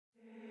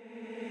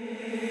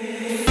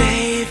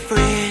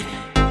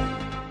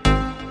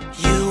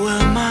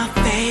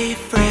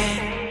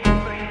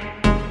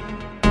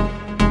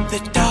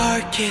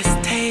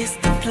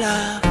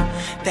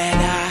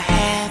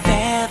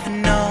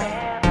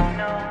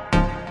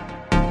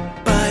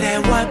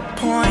what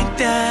point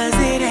does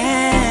it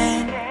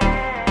end?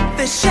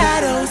 The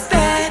shadows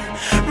that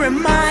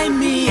remind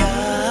me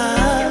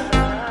of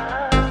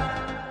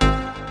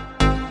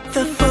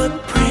the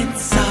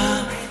footprints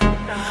of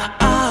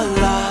our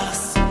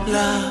lost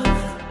love.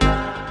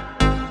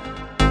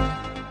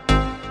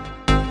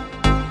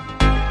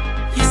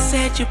 You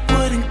said you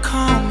wouldn't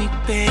call me,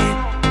 babe.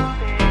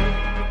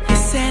 You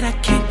said I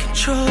can't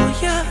control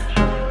you,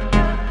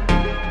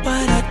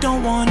 but I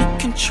don't wanna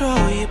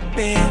control you,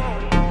 babe.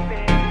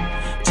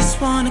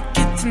 Just wanna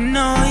get to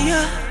know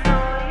you.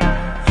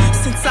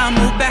 Since I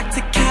moved back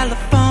to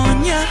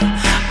California,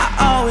 I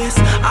always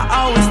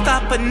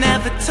thought but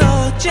never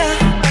told you.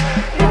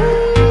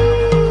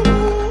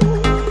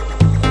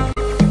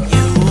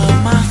 You were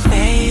my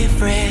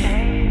favorite.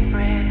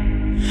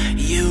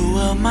 You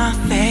were my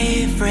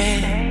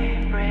favorite.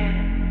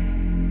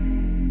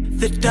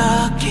 The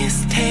darkest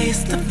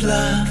taste of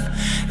love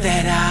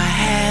that I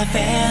have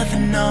ever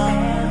known.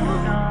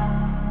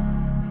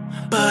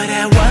 But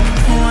at what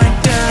point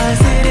does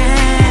it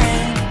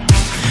end?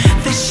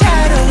 The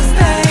shadows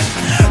that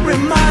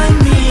remind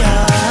me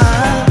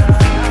of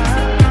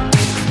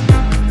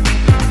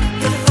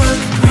the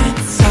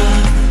footprints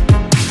of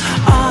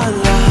our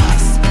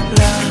lost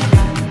love.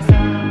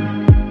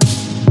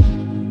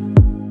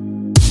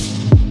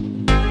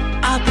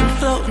 I've been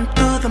floating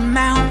through the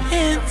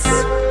mountains,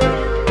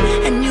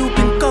 and you've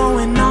been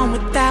going on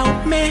without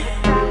me.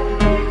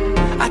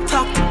 I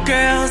talk to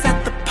girls at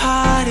the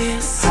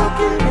parties,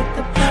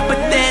 but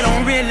they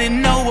don't really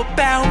know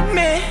about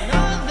me.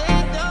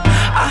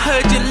 I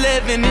heard you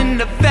living in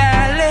the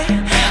valley.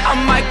 I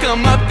might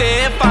come up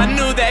there if I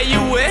knew that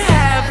you would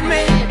have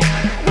me.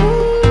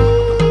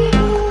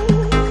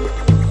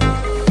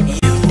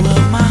 You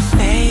were my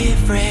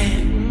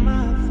favorite.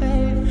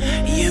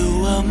 You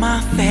were my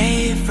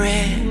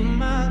favorite.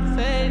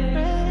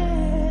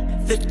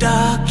 The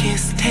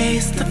darkest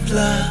taste of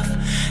love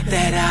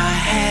that I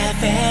have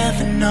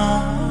ever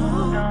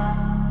known.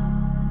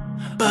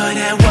 But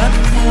at what